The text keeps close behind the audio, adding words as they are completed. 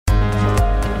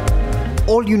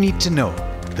all you need to know,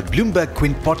 the Bloomberg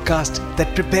Quint podcast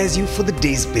that prepares you for the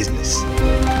day's business.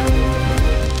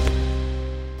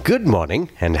 Good morning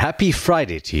and happy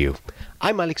Friday to you.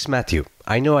 I'm Alex Matthew.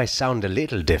 I know I sound a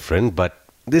little different, but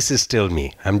this is still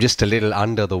me. I'm just a little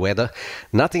under the weather.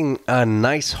 Nothing a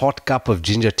nice hot cup of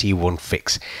ginger tea won't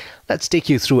fix. Let's take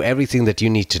you through everything that you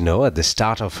need to know at the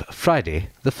start of Friday,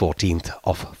 the 14th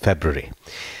of February.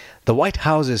 The White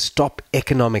House's top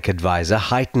economic advisor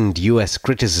heightened U.S.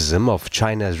 criticism of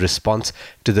China's response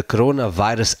to the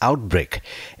coronavirus outbreak,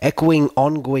 echoing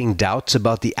ongoing doubts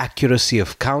about the accuracy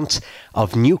of counts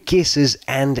of new cases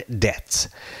and deaths.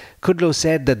 Kudlow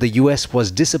said that the U.S.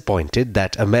 was disappointed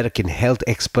that American health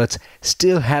experts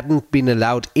still hadn't been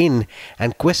allowed in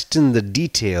and questioned the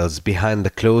details behind the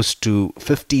close to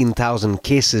 15,000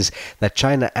 cases that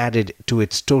China added to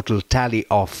its total tally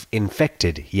of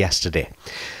infected yesterday.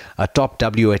 A top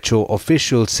WHO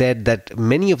official said that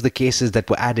many of the cases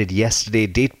that were added yesterday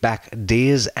date back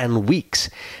days and weeks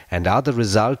and are the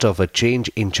result of a change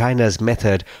in China's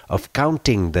method of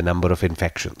counting the number of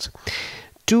infections.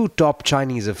 Two top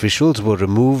Chinese officials were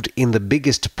removed in the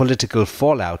biggest political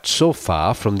fallout so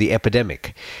far from the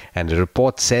epidemic, and a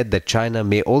report said that China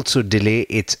may also delay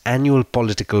its annual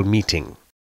political meeting.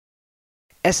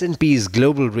 S&P's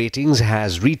global ratings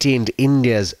has retained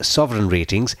India's sovereign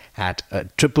ratings at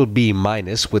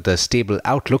BBB- with a stable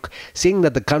outlook, saying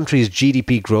that the country's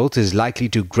GDP growth is likely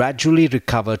to gradually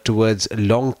recover towards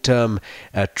long-term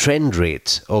trend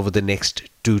rates over the next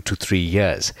 2 to 3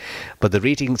 years. But the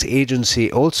ratings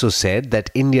agency also said that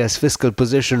India's fiscal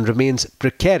position remains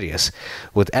precarious,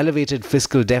 with elevated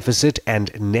fiscal deficit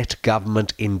and net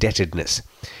government indebtedness.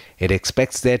 It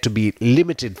expects there to be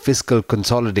limited fiscal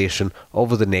consolidation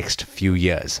over the next few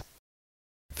years.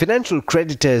 Financial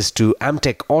creditors to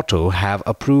Amtek Auto have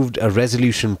approved a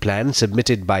resolution plan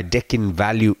submitted by Deccan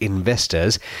Value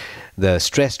Investors. The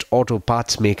stressed auto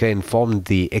parts maker informed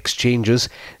the exchanges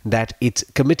that its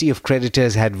committee of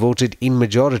creditors had voted in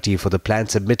majority for the plan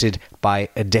submitted by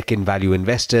Deccan Value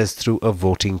Investors through a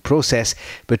voting process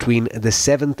between the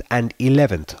 7th and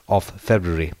 11th of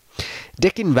February.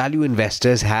 Deccan Value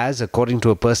Investors has, according to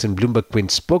a person Bloomberg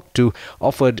Quint spoke to,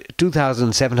 offered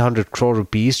 2,700 crore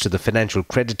rupees to the financial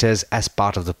creditors as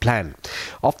part of the plan.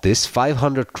 Of this,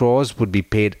 500 crores would be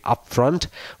paid upfront,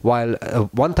 while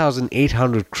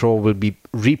 1,800 crore will be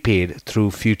repaid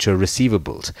through future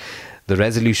receivables. The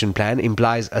resolution plan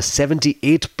implies a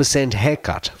 78%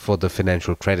 haircut for the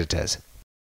financial creditors.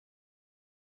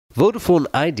 Vodafone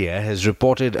Idea has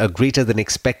reported a greater than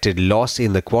expected loss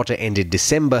in the quarter ended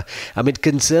December amid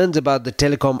concerns about the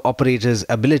telecom operator's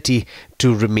ability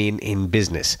to remain in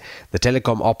business. The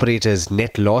telecom operator's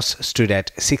net loss stood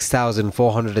at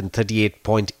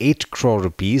 6,438.8 crore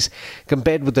rupees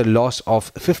compared with a loss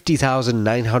of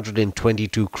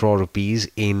 50,922 crore rupees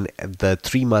in the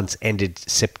 3 months ended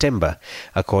September,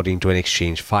 according to an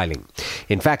exchange filing.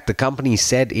 In fact, the company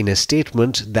said in a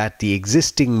statement that the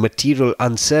existing material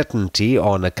uncertainty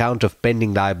on account of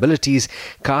pending liabilities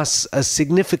casts a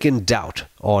significant doubt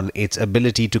on its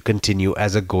ability to continue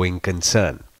as a going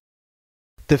concern.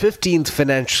 The 15th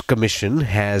Finance Commission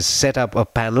has set up a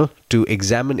panel to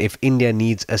examine if India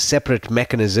needs a separate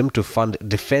mechanism to fund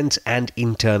defense and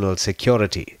internal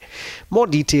security. More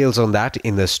details on that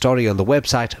in the story on the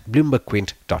website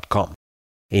bloombergquint.com.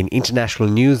 In international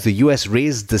news, the US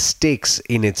raised the stakes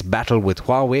in its battle with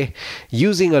Huawei,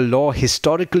 using a law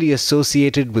historically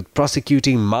associated with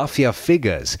prosecuting mafia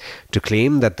figures to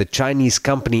claim that the Chinese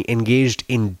company engaged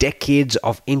in decades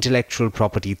of intellectual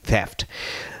property theft.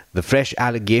 The fresh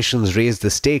allegations raised the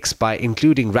stakes by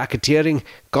including racketeering,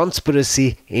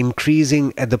 conspiracy, increasing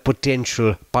the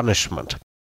potential punishment.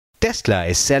 Tesla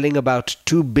is selling about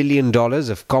 $2 billion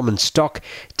of common stock,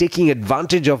 taking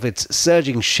advantage of its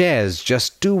surging shares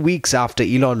just 2 weeks after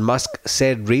Elon Musk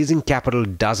said raising capital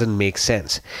doesn't make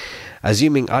sense.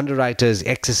 Assuming underwriters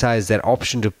exercise their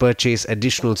option to purchase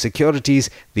additional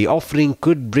securities, the offering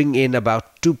could bring in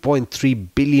about $2.3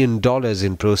 billion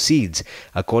in proceeds,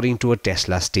 according to a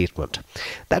Tesla statement.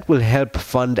 That will help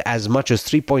fund as much as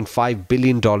 $3.5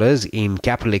 billion in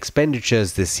capital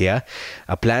expenditures this year,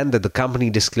 a plan that the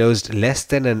company disclosed less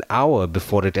than an hour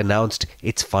before it announced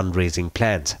its fundraising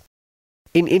plans.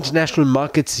 In international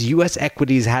markets, US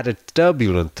equities had a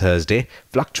turbulent Thursday,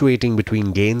 fluctuating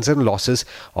between gains and losses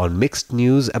on mixed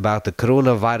news about the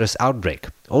coronavirus outbreak,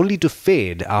 only to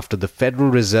fade after the Federal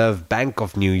Reserve Bank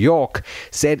of New York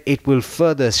said it will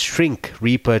further shrink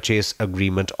repurchase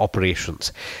agreement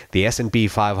operations. The S&P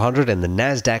 500 and the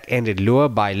Nasdaq ended lower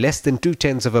by less than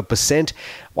 0.2%,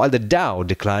 while the Dow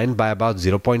declined by about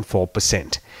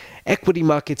 0.4%. Equity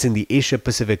markets in the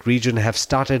Asia-Pacific region have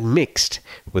started mixed,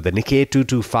 with the Nikkei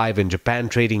 225 in Japan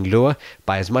trading lower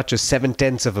by as much as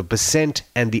 0.7%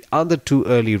 and the other two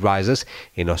early risers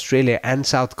in Australia and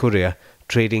South Korea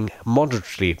trading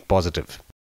moderately positive.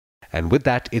 And with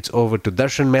that, it's over to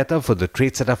Darshan Mehta for the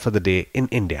trade setup for the day in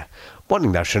India.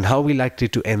 Morning, Darshan. How are we likely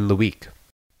to end the week?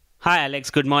 Hi Alex,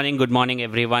 good morning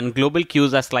everyone. Global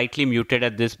cues are slightly muted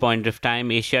at this point of time.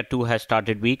 Asia too has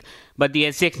started weak, but the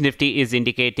SGX Nifty is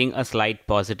indicating a slight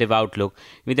positive outlook.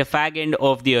 With the fag end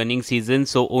of the earnings season,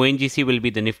 so ONGC will be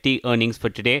the Nifty earnings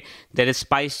for today. There is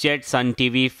SpiceJet, Sun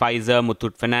TV, Pfizer,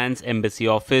 Muthoot Finance, Embassy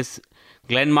Office,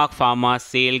 Glenmark Pharma,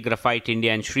 SAIL, Graphite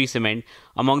India and Shree Cement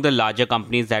among the larger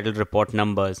companies that will report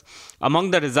numbers.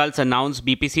 Among the results announced,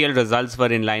 BPCL results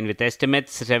were in line with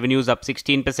estimates. Revenues up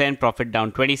 16%, profit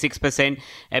down 26%,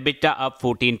 EBITDA up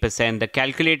 14%. The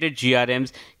calculated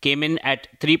GRMs came in at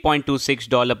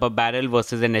 $3.26 per barrel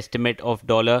versus an estimate of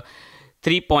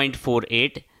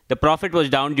 $3.48. The profit was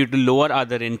down due to lower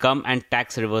other income and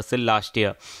tax reversal last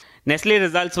year. Nestle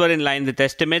results were in line with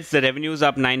estimates. The revenues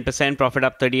up 9%, profit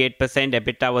up 38%,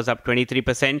 EBITDA was up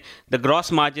 23%. The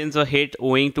gross margins were hit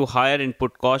owing to higher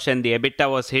input costs and the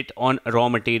EBITDA was hit on raw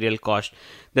material cost.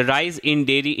 The rise in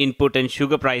dairy input and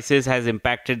sugar prices has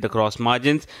impacted the gross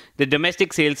margins. The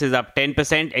domestic sales is up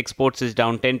 10%, exports is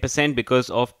down 10% because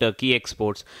of Turkey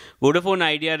exports. Vodafone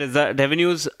Idea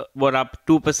revenues were up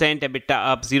 2%, EBITDA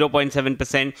up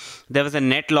 0.7%. There was a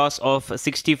net loss of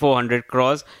 6,400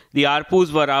 crores. The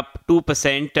ARPUs were up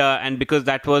 2% and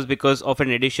because of an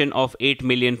addition of 8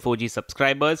 million 4G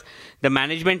subscribers. The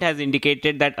management has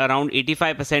indicated that around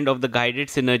 85% of the guided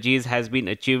synergies has been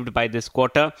achieved by this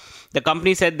quarter. The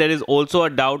company said there is also a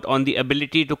doubt on the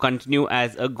ability to continue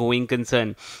as a going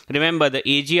concern. Remember, the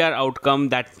AGR outcome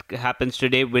that happens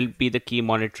today will be the key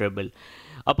monitorable.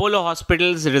 Apollo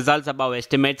Hospitals results above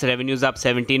estimates, revenues up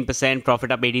 17%,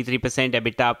 profit up 83%,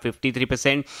 EBITDA up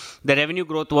 53%. The revenue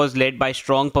growth was led by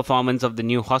strong performance of the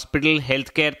new hospital.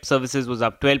 Healthcare services was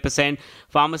up 12%,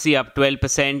 pharmacy up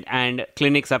 12% and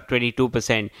clinics up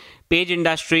 22%. Page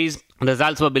Industries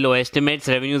results were below estimates,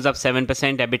 revenues up 7%,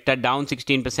 EBITDA down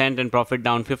 16% and profit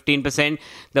down 15%.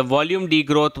 The volume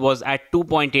degrowth was at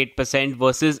 2.8%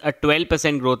 versus a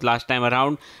 12% growth last time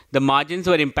around. The margins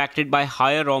were impacted by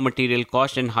higher raw material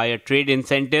cost and higher trade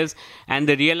incentives, and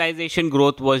the realization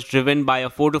growth was driven by a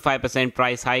 4 to 5%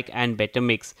 price hike and better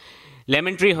mix.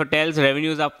 Lemon Tree Hotels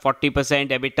revenues up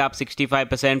 40%, EBITDA up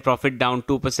 65%, profit down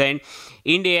 2%.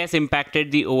 Ind AS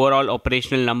impacted the overall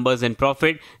operational numbers and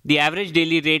profit. The average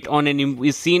daily rate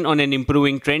is seen on an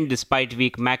improving trend despite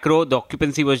weak macro. The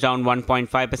occupancy was down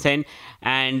 1.5%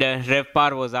 and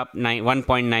RevPAR was up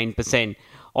 1.9%.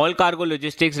 All cargo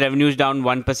logistics revenues down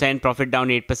 1%, profit down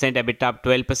 8%, EBITDA up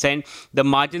 12%. The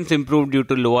margins improved due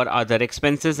to lower other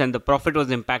expenses and the profit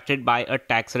was impacted by a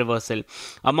tax reversal.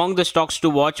 Among the stocks to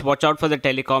watch out for the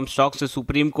telecom stocks. The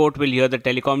Supreme Court will hear the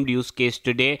telecom dues case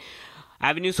today.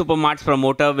 Avenue Supermart's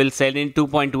promoter will sell in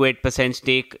 2.28%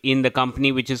 stake in the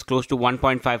company, which is close to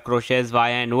 1.5 crore shares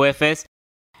via an OFS.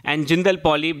 And Jindal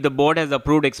Poly, the board has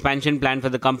approved expansion plan for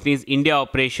the company's India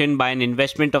operation by an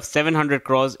investment of 700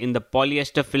 crores in the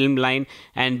polyester film line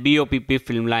and BOPP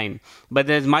film line. But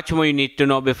there's much more you need to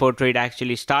know before trade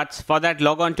actually starts. For that,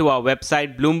 log on to our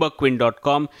website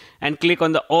bloombergquint.com and click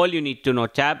on the All You Need to Know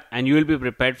tab and you will be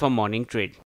prepared for morning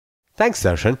trade. Thanks,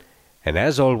 Darshan. And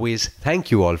as always, thank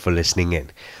you all for listening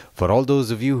in. For all those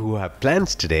of you who have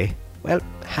plans today, well,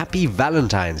 happy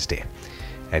Valentine's Day.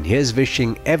 And here's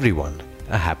wishing everyone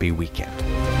a happy weekend.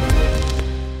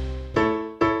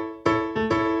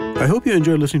 I hope you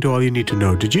enjoyed listening to All You Need to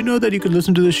Know. Did you know that you could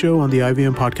listen to the show on the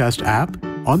IVM Podcast app?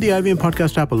 On the IVM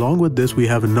Podcast app, along with this, we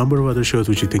have a number of other shows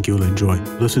which you think you'll enjoy.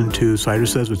 Listen to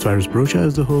Cyrus Says with Cyrus Brocha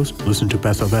as the host. Listen to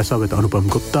Paisa Vaisa with Anupam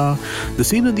Gupta. The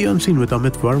Scene and the Unseen with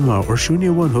Amit Verma. Or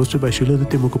Shunya One hosted by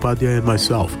Shiladitya Mukhopadhyay and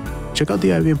myself. Check out the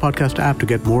IVM Podcast app to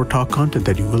get more talk content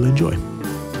that you will enjoy.